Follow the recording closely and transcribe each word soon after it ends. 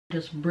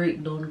just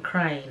break down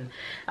crying.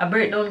 I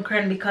break down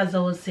crying because I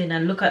was saying,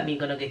 and look at me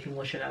gonna get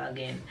emotional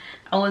again.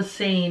 I was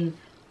saying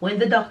when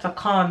the doctor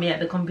called me at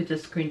the computer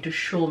screen to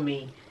show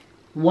me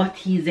what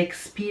he's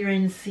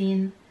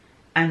experiencing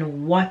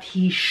and what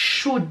he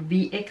should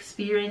be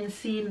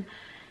experiencing,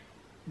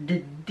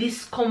 the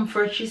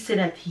discomfort she said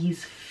that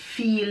he's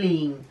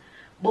feeling,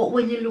 but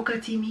when you look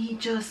at him, he's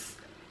just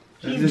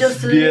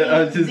there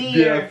and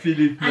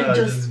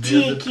just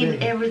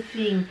taking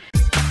everything.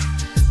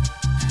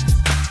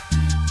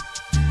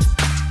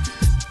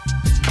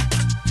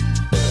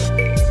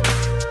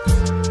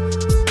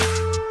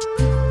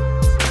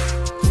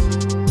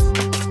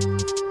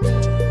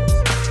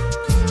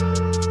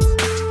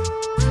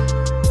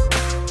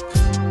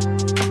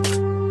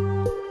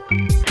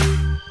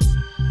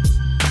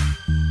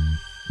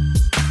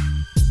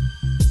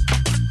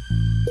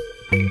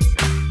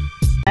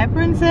 Hi,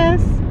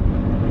 princess.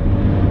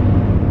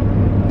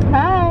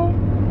 Hi.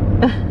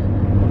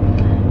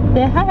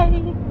 Say hi.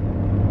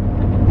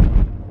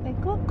 Say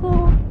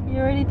cuckoo. You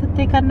ready to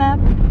take a nap?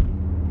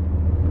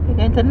 You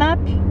going to nap?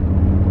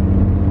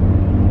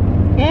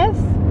 Yes?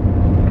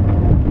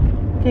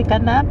 Take a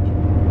nap?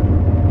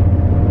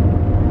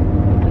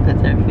 Look at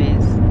her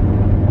face.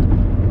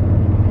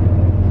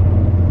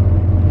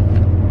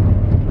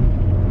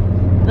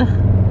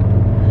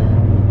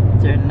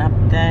 It's your nap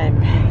time.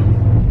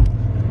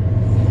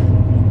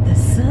 The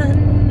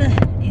sun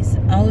is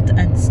out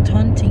and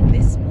stunting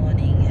this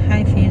morning.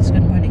 Hi Faith,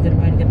 good morning, good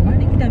morning, good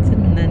morning, good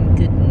afternoon, and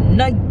good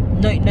night.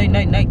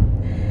 Night.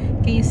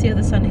 Can you see how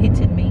the sun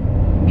hitting me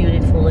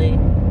beautifully?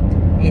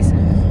 It's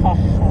hot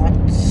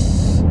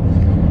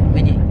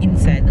when you're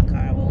inside the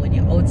car, but when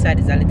you're outside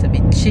it's a little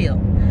bit chill.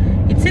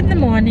 It's in the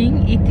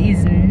morning. It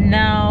is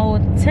now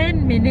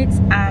 10 minutes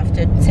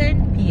after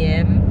 10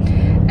 p.m.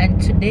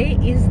 and today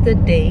is the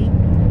day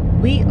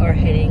we are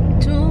heading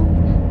to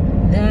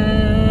the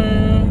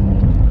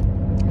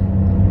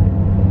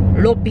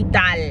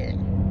l'hôpital.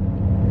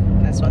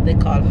 That's what they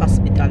call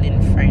hospital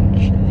in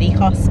French. The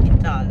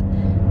hospital,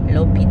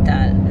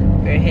 l'hôpital.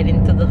 We're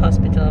heading to the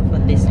hospital for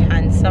this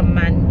handsome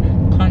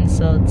man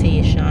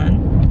consultation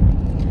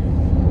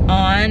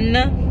on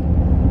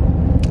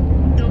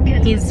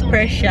his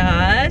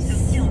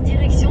precious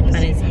and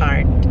his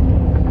heart,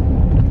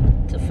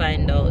 to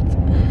find out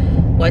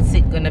what's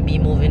it gonna be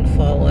moving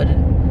forward.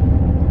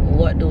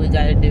 What do we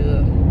gotta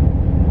do?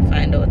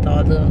 Find out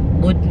all the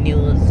good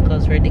news,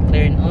 because we're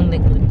declaring only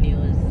good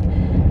news.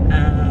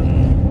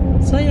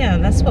 So yeah,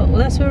 that's where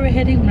we're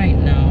heading right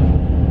now.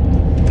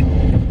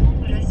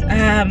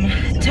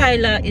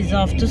 Tyler is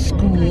off to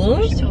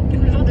school,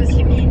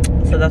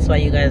 so that's why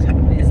you guys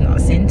is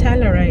not seeing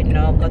Tyler right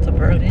now. Got up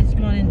early this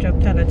morning,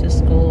 dropped Tyler to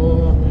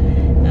school,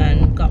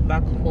 and got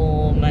back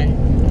home, and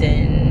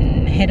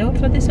then head out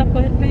for this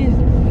appointment.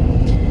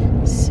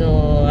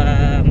 So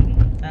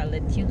I'll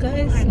let you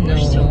guys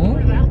know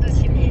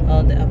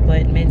how the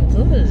appointment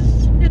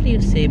goes. Will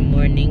you say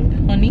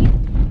morning, honey?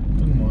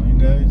 Good morning,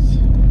 guys.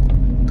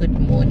 Good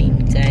morning,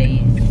 guys.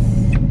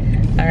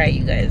 Alright,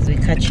 you guys, we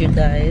catch you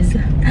guys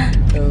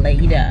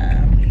later.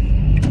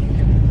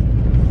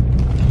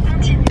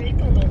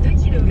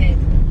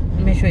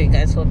 Let me show you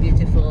guys how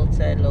beautiful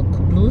outside look.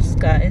 Blue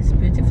skies,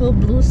 beautiful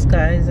blue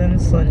skies,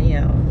 and sunny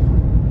out.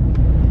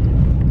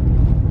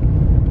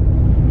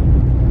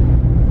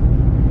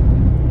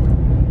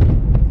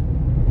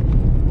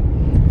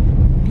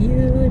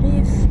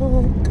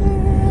 Beautiful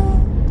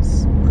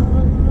girls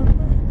all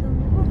over the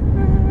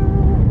world,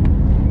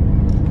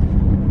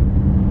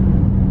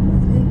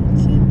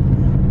 thinking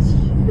about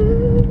you,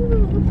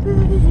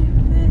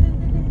 baby.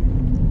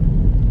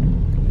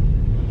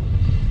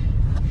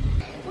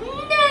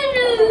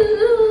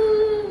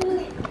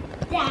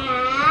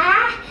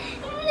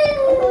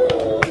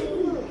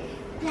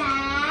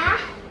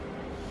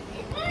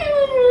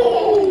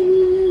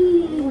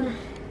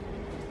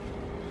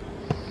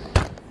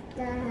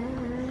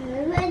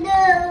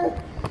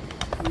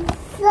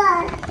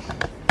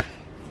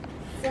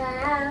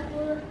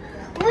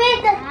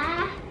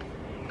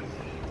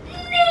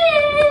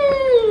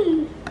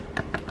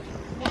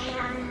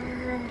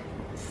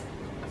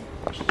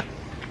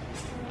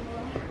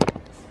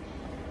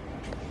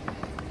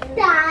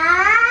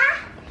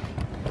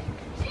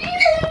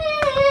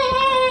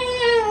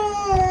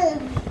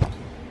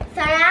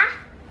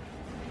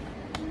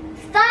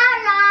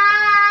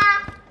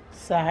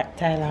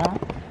 Tyler.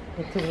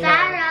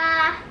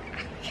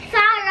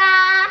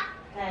 Sarah.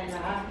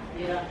 Tyler,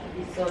 you have to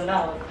be so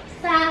loud.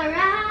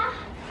 Sarah.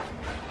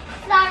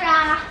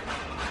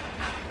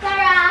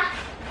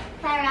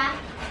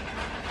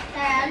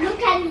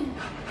 Look at me.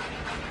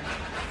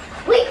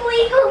 Wiggle,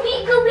 wiggle,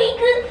 wiggle,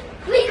 wiggle.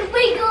 Wiggle,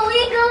 wiggle,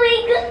 wiggle,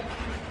 wiggle.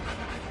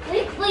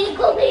 Wiggle,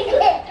 wiggle,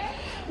 wiggle.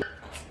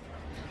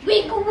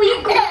 Wiggle,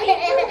 wiggle,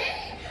 wiggle.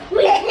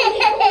 Wiggle,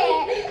 wiggle,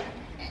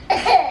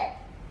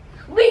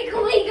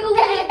 wiggle.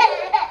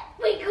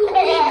 Wiggle, wiggle, wiggle. Wiggle,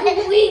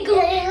 wiggle, wiggle.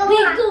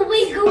 Wiggle,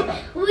 wiggle,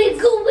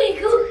 wiggle,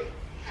 wiggle.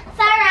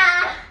 Sarah.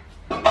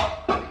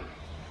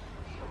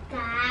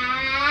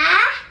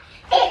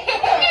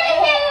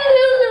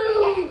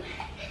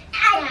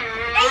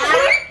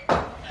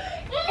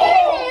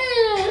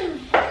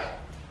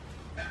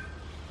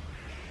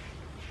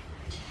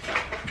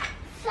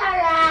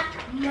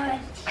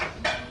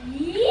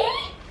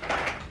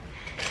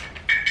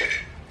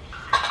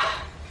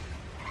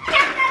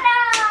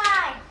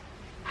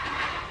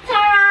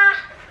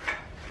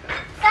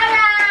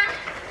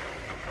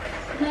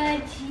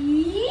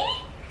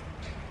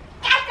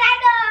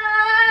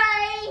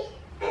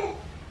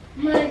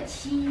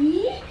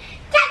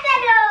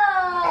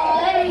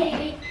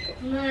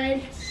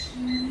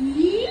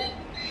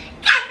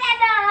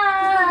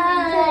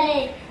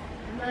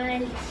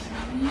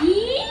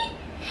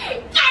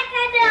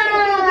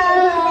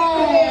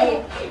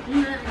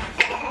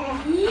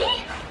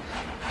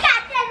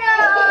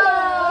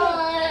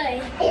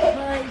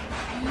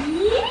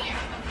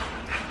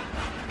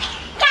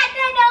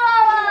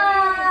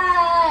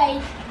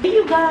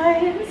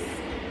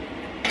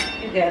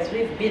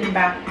 we've been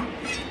back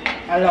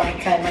a long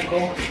time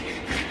ago,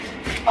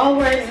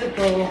 hours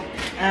ago.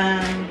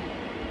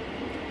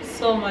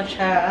 So much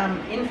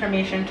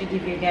information to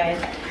give you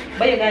guys,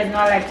 but you guys know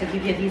I like to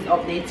give you these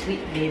updates with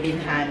baby in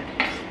hand,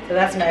 so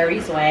that's my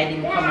reason why I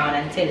didn't come on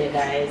and tell you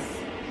guys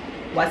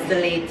what's the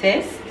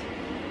latest.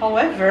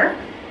 However,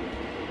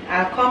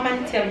 I'll come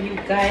and tell you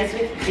guys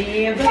with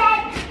babe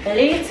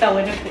later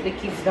when I put the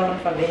kids down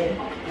for bed.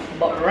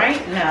 But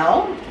right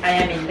now I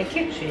am in the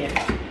kitchen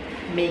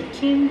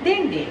making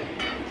ding ding,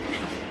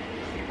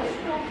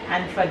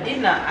 and for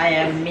dinner I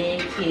am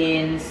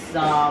making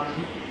some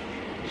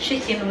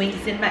chicken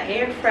wings in my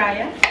air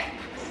fryer.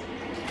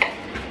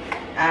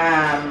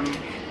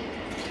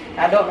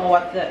 I don't know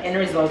what the end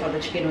result of the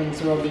chicken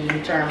wings will be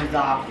in terms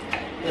of,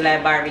 will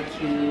I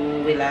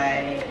barbecue, will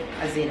I,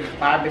 as in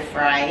barbie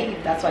fry,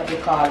 if that's what you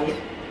call it,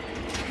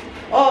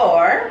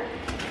 or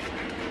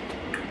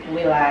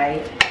will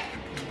I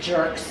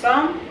jerk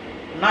some?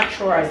 I'm not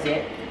sure as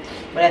yet,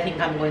 but I think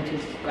I'm going to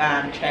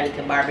try it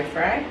to barbie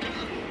fry.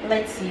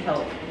 Let's see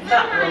how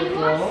that will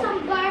go.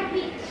 Some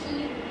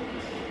barbecue.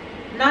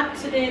 Not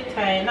today,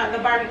 Ty. Not the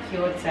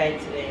barbecue outside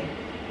today.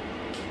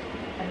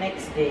 The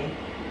next day.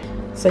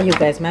 So you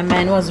guys, my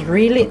mind was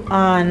really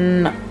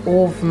on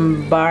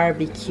oven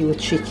barbecue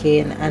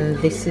chicken, and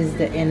this is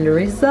the end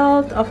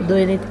result of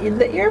doing it in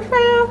the air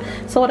fryer.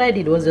 So what I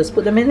did was just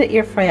put them in the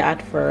air fryer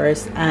at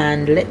first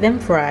and let them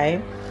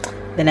fry.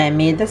 Then I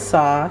made the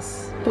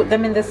sauce, put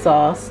them in the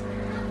sauce,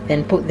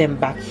 then put them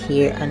back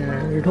here,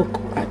 and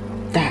look at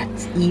that,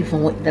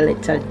 even with the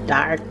little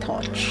dark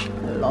touch.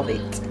 I love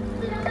it.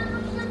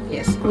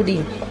 Yes,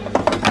 goodie.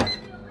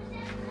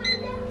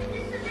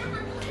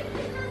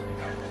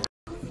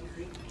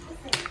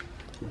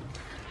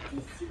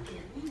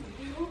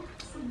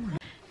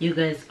 You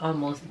guys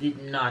almost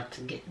did not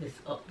get this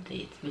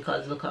update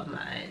because look at my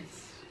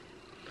eyes.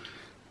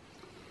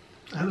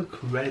 I look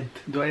red.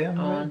 Do I am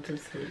I red? want to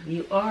say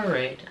you are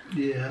red.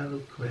 Yeah, I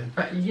look red.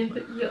 But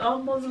you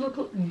almost look.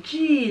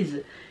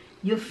 Jeez,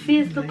 your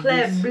face look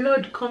like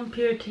blood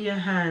compared to your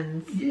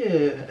hands.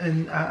 Yeah,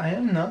 and I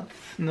am not.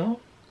 No.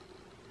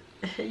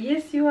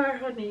 Yes, you are,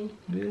 honey.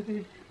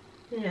 Really?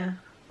 Yeah.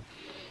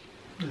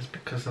 That's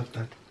because of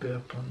that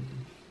burp on.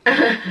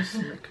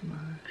 Smack my.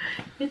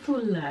 You're too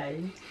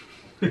light.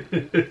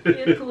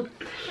 You're too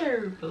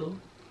terrible.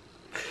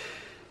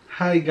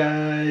 Hi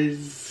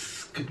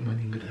guys. Good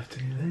morning, good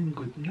afternoon, and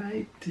good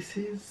night. This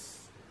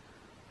is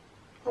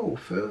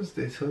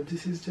Thursday, so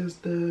this is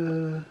just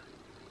the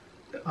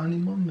only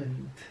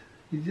moment.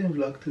 You didn't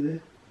vlog today?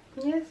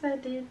 Yes, I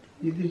did.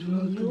 You did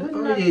vlog You today? were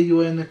Oh not- yeah, you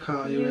were in the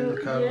car. You were in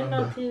the car, You're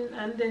remember? not in,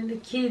 and then the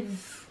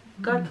kids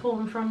got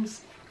home from.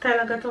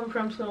 Tyler got home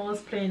from school and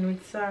was playing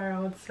with Sarah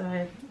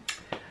outside,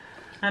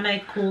 and I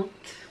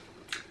cooked.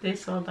 They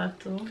saw that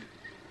too.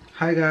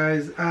 Hi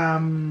guys,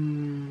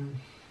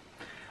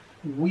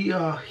 we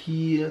are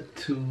here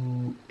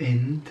to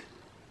end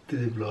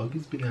the vlog.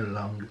 It's been a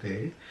long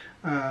day.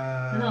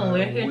 No,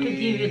 we're here to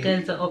give you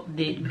guys an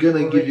update. Gonna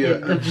before give we you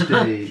end an the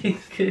vlog.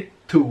 update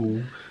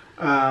too.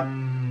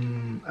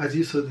 As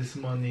you saw this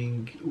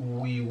morning,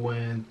 we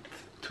went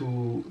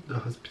to the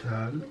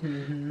hospital.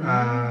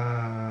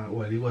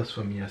 Well, it was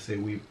for me. I say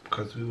we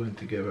because we went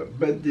together,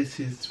 but this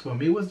is for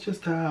me. It was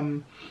just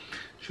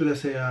should I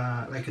say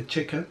like a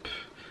checkup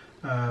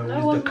That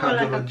with was the more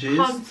like a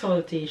cardiologist.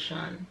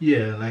 consultation.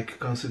 Yeah, like a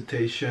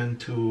consultation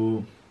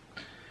to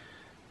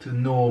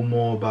know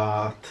more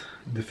about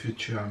the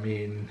future. I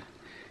mean,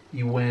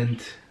 it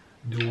went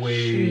the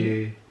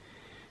way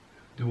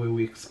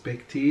we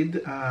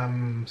expected.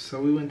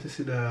 So we went to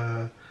see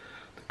the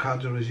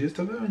cardiologist,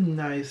 a very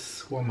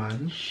nice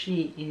woman.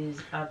 She is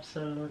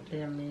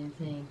absolutely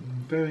amazing.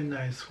 Very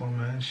nice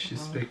woman. She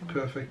speaks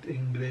perfect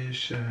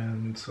English,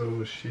 and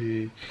so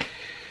she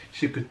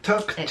could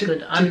talk. I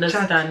could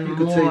understand you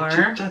could say more.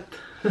 chit-chat.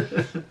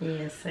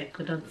 Yes, I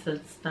could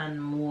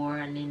understand more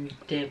and in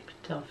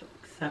depth of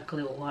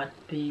exactly what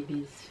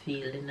baby's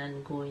feeling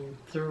and going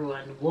through,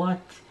 and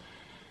what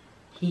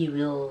he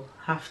will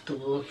have to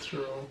go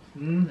through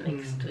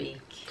next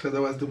week. So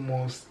that was the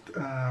most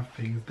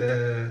things.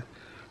 The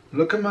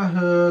look at my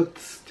hurt,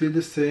 still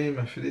the same.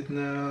 I feel it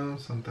now.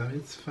 Sometimes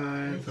it's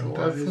fine. It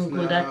Sometimes it's wasn't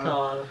not. good at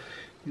all.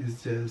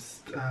 It's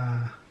just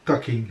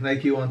talking,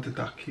 like you want to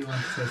talk, you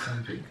want to say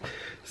something.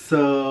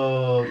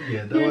 So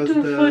yeah, that You're was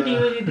too the funny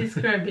when you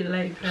describe it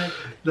like that.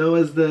 that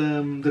was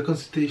the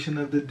consultation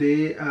of the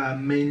day.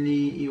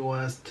 Mainly it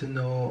was to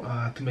know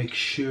to make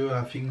sure.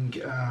 I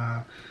think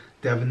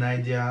they have an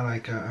idea,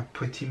 like a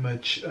pretty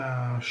much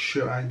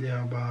sure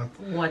idea about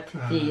What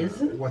it is.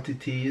 What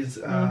it is.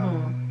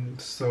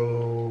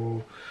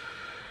 So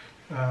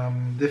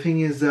the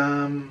thing is,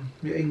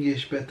 your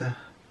English better.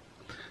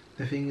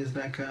 The thing is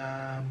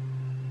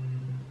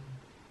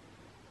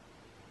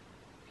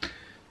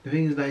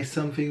like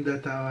something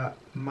that I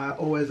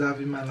always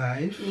have in my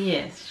life.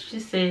 Yes, she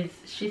says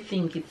she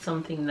thinks it's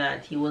something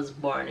that he was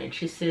born in.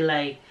 She said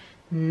like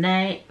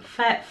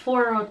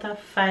 4 out of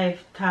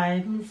 5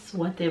 times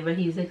whatever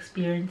he's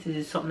experienced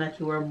is something that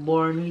you were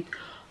born with.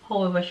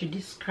 however she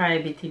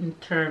described it in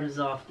terms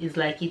of, it's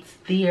like it's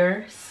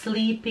there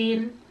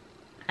sleeping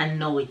and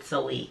now it's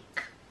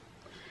awake.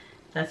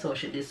 That's how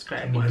she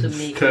described it, to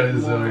make it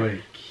more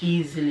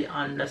easily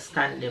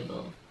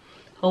understandable.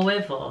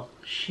 However,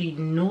 she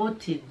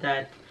noted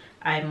that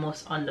I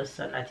must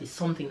understand that it's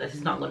something that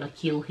is not going to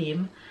kill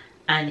him,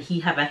 and he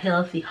have a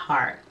healthy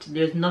heart.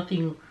 There's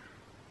nothing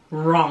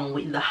wrong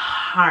with the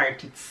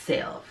heart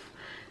itself.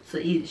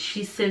 So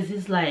she says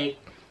it's like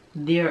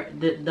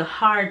the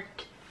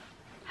heart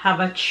have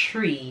a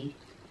tree,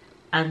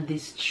 and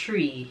this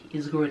tree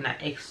is growing an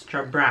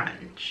extra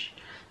branch.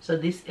 So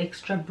this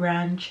extra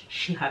branch,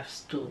 she have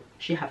to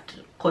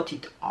cut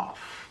it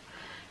off.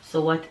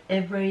 So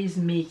whatever is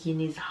making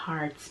his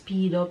heart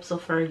speed up, so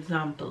for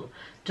example,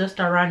 just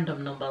a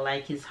random number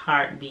like his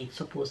heartbeat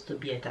supposed to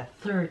be at a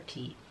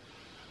 30.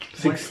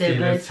 60,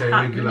 let's say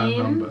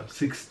regular number.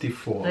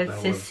 64.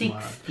 Let's say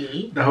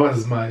 60. That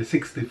was my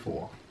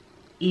 64.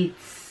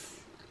 It's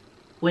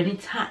when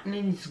it's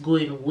happening, it's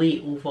going way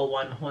over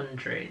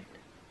 100,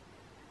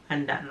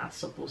 and that's not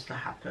supposed to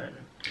happen.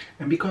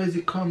 And because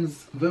it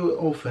comes very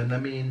often, I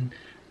mean,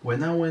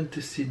 when I went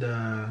to see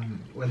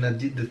when I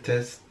did the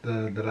test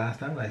the last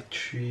time, like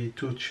 3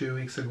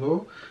 weeks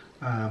ago,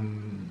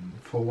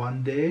 for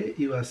one day,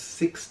 it was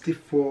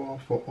 64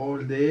 for all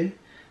day,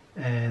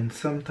 and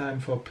sometime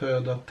for a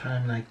period of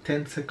time, like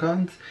 10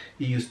 seconds,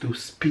 it used to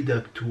speed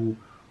up to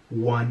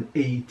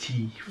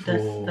 180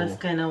 for... That's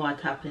kind of what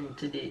happened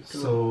today too.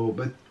 So,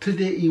 but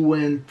today it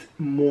went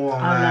more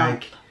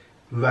like...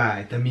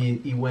 Right, I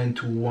mean, it went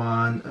to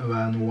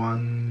around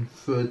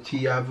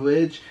 130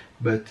 average,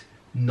 but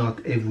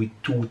not every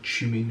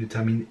 2-3 minutes.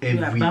 I mean,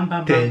 every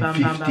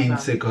 10-15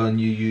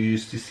 seconds you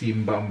used to see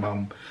him bam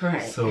bam.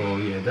 Right. So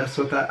yeah, that's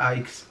what I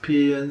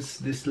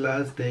experienced these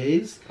last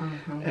days.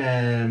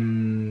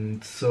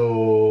 And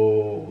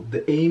so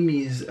the aim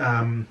is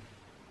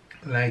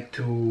like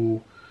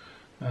to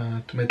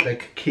make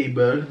like a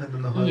cable. I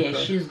don't know how. Yeah,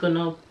 she's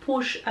gonna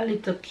push a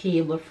little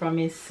cable from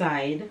his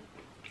side,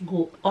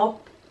 go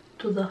up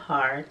to the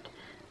heart,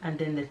 and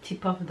then the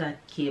tip of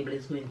that cable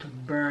is going to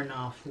burn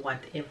off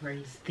whatever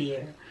is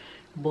there.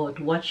 But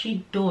what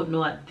she don't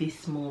know at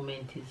this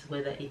moment is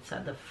whether it's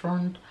at the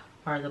front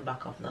or the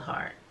back of the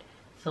heart.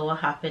 So what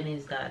happened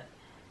is that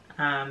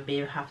they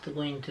have to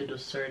go into the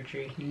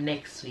surgery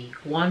next week,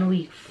 1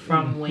 week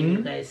from when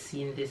you guys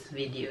seen this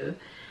video.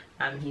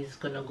 He's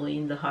gonna go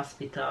in the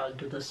hospital,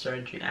 do the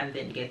surgery, and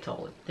then get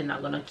out. They're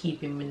not gonna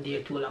keep him in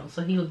there too long,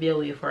 so he'll be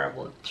away for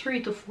about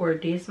 3 to 4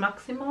 days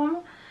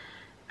maximum.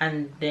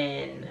 And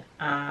then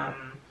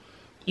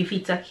if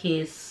it's a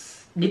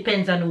case,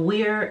 depends on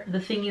where the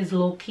thing is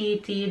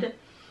located,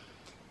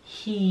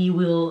 she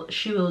will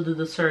do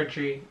the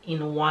surgery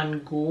in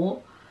one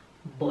go.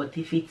 But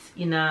if it's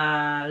in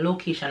a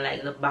location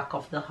like the back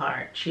of the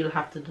heart, she'll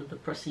have to do the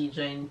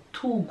procedure in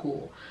 2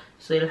 go.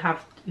 So it'll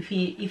have,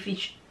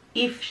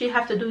 if she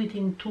have to do it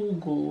in 2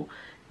 go,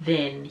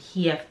 then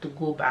he have to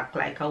go back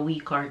like a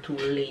week or 2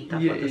 later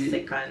for the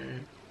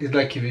second. It's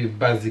like if it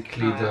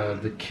basically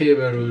the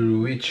cable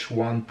will reach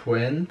one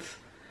point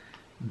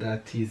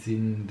that is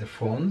in the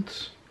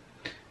front,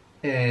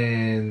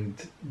 and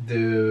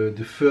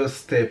the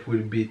first step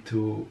will be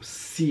to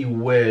see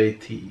where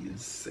it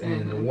is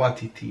and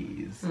what it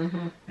is.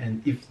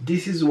 And if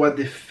this is what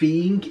they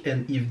think,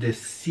 and if they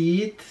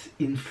see it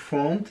in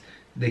front,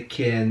 they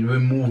can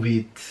remove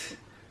it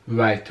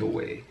right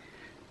away.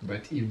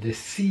 But if they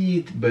see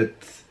it but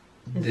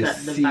they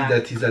see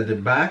that is at the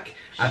back,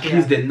 at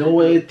least they know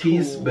where it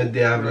is, but they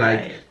have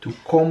like to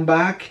come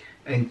back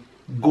and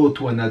go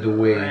to another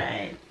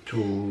way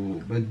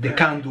but they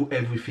can't do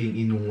everything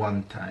in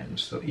one time.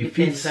 So if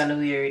depends on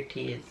where it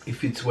is.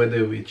 If it's where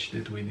they reach, they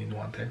do it in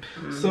one time.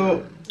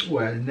 So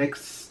well,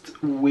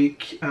 next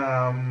week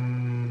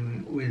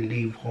we'll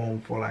leave home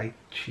for like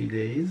 3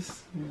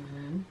 days,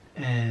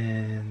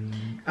 and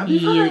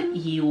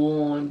he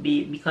won't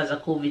be, because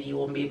of COVID, he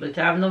won't be able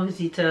to have no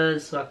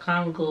visitors, so I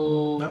can't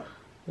go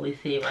with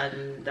him,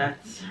 and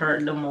that's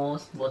hurt the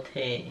most. But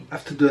hey, I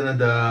have to do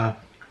another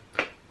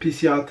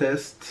PCR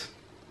test.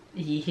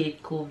 He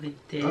hate COVID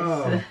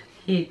test.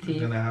 Hate it.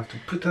 I'm gonna have to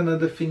put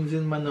another things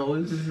in my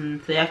nose.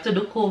 So you have to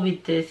do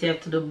COVID test, you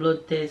have to do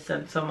blood test,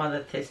 and some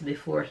other tests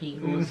before he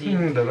goes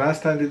in. The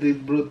last time they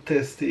did blood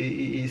test,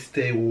 he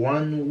stayed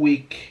 1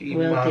 week. He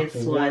marked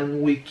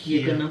 1 week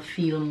here. You're gonna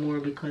feel more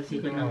because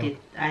you're gonna get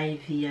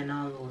IV and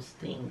all those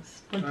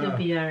things. But you'll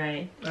be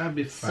alright. I'll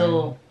be fine.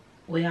 So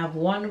we have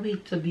 1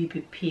 week to be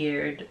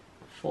prepared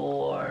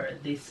for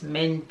this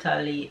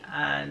mentally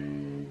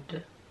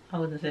and, I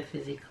wouldn't say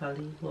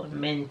physically, but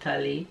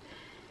mentally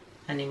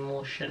and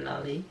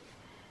emotionally.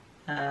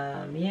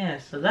 Yeah,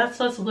 so that's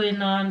what's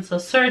going on. So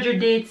surgery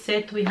date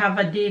set, we have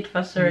a date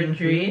for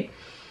surgery.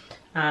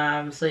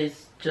 So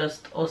it's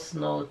just us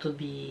now to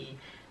be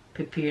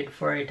prepared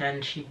for it,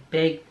 and she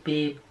begged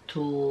babe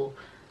to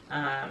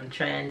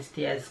try and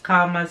stay as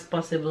calm as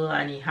possible,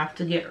 and you have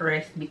to get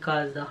rest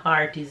because the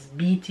heart is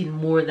beating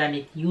more than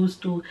it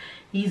used to.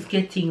 He's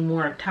getting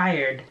more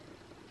tired,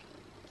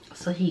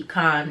 so he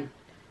can't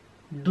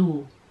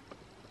do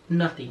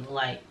nothing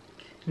like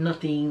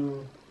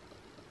nothing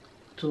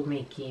to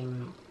make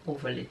him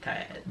overly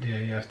tired. Yeah,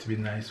 you have to be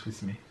nice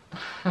with me.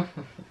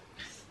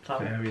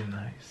 Stop. Very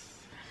nice.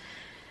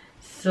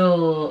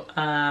 So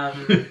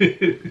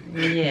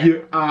yeah,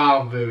 You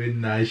are very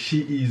nice.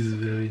 She is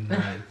very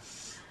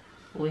nice.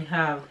 we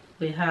have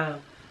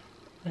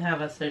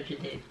a surgery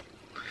date.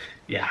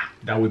 Yeah,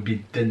 that would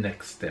be the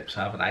next steps.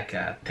 I have like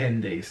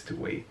 10 days to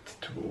wait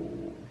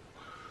to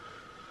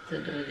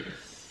To do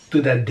this.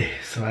 to that day.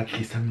 So at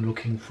least I'm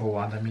looking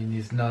forward. I mean,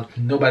 it's not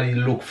nobody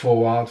look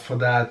forward for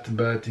that,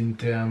 but in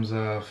terms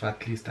of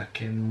at least I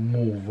can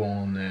move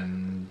on.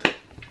 And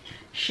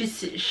She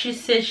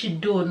said she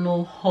don't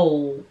know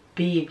how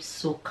Babe's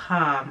so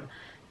calm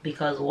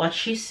because what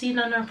she's seen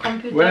on her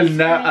computer. well,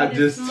 now I screen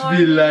just this feel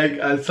morning-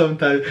 like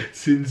sometimes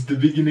since the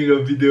beginning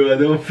of video I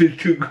don't feel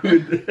too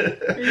good.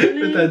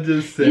 Really? But I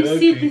just say, You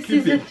see, okay, this keep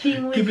is the it,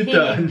 thing with keep it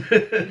him. on.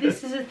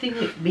 This is the thing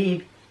with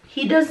Babe.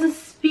 He doesn't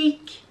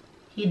speak.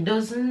 He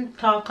doesn't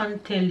talk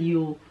and tell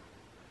you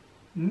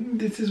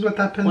This is what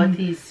happened. what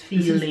he's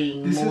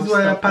feeling. This is most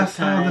why I of the passed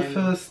out the time.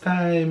 first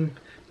time,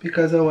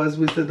 because I was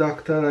with the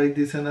doctor like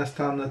this and I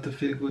started not to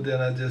feel good,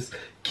 and I just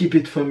keep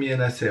it for me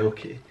and I say,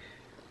 okay,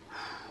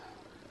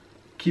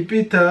 keep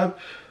it up.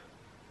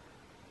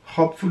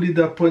 Hopefully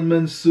the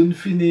appointment soon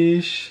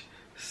finish.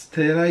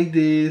 Stay like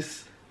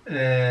this,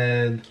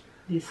 and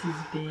This is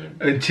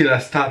Babe. until I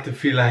start to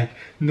feel like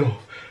no,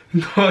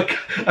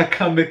 I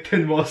can't make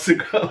 10 more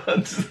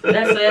cigars.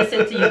 That's why I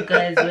said to you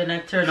guys when I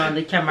turned on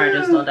the camera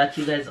just now that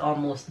you guys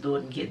almost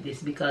don't get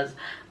this, because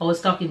I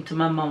was talking to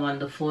my mom on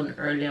the phone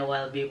earlier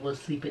while Babe was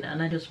sleeping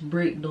and I just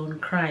break down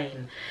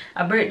crying.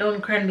 I break down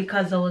crying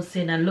because I was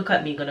saying, and look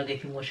at me, gonna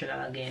get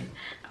emotional again.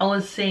 I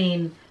was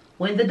saying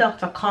when the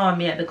doctor called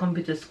me at the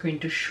computer screen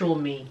to show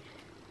me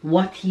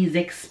what he's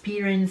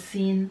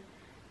experiencing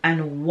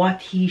and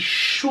what he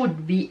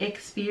should be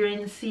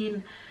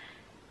experiencing,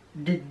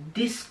 the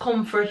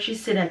discomfort she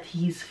said that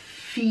he's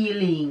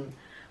feeling,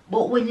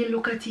 but when you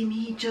look at him,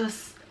 he's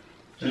just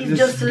there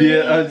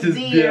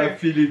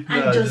feel it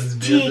now, and just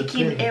bear the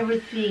taking pain.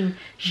 everything.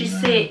 She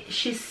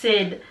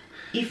said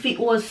if it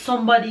was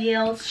somebody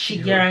else, she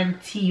Yeah.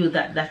 guarantee you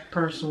that that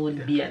person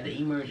would be at the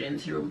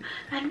emergency room,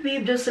 and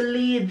Babe just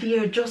lay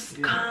there just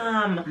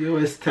calm. You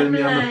always tell I'm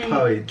me I'm like- a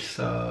porridge,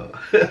 so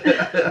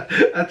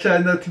I try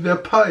not to be a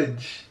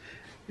porridge.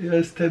 You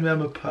always tell me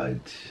I'm a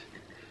porridge.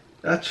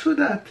 That's true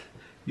that.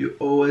 You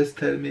always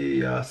tell me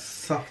you're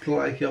soft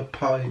like your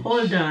porridge.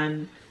 Hold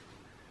on.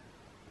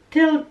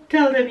 Tell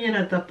them you're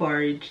not a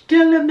porridge.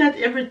 Tell them that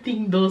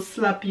everything does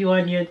slap you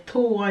on your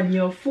toe, on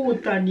your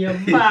foot, on your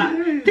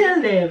back.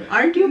 Tell them,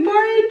 aren't you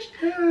porridge?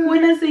 Yeah.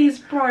 When I say it's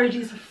porridge,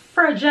 it's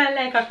fragile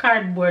like a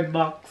cardboard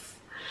box.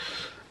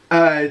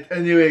 Alright,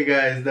 anyway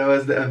guys, that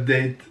was the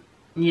update.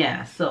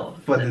 Yeah, so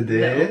For the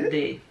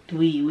day? update.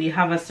 We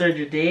have a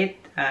surgery date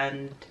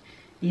and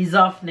he's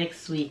off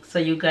next week, so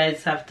you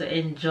guys have to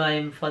enjoy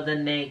him for the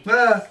next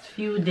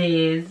few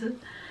days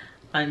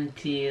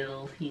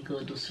until he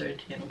go do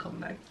surgery and come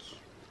back.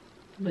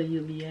 But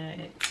you'll be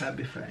alright. I'll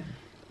be fine.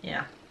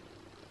 Yeah.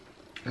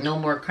 No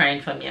more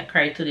crying for me. I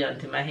cried today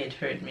until my head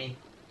hurt me.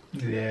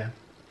 Yeah.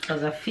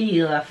 Because I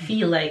feel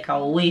like I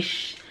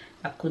wish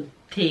I could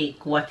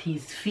take what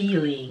he's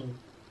feeling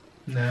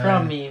Nah.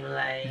 from him.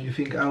 Like, You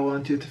think I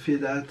want you to feel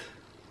that?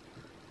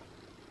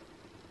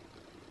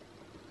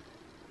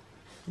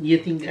 you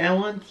think I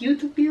want you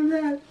to feel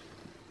that?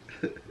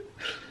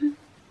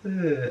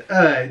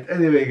 Alright,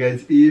 anyway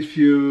guys, if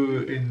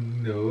you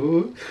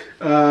know,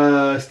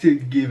 still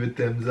give a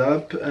thumbs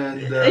up,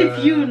 and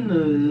If you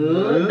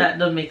know, that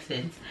don't make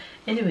sense.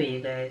 Anyway,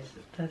 you guys,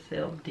 that's the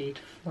update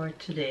for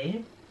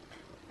today.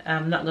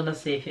 I'm not gonna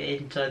say if you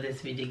enjoy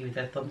this video, give it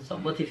a thumbs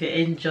up, but if you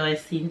enjoy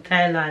seeing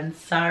Thailand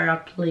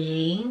Sarah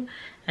playing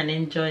and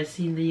enjoy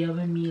seeing the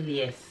yummy meal,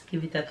 yes,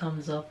 give it a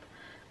thumbs up.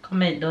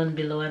 Comment down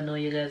below. I know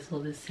you guys will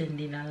be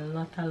sending a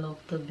lot of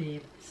love to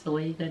Babe. So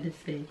what you gotta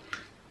say?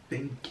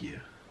 Thank you.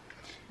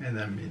 And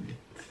I mean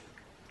it.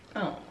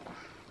 Oh,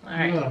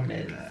 alright, No, I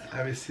mean, guys.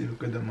 I receive a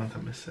good amount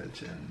of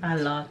message, and A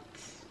lot.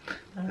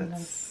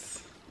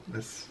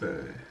 that's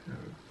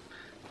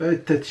very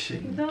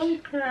touching.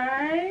 Don't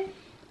cry.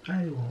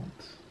 I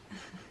won't.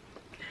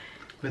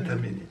 But I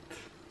mean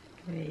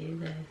it. Okay, you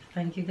guys.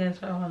 Thank you guys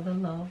for all the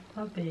love,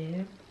 my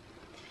babe.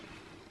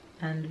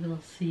 And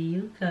we'll see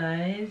you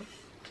guys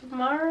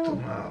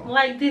tomorrow.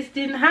 Like this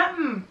didn't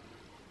happen.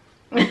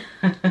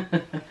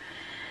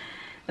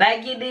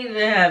 Like it didn't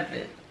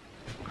happen.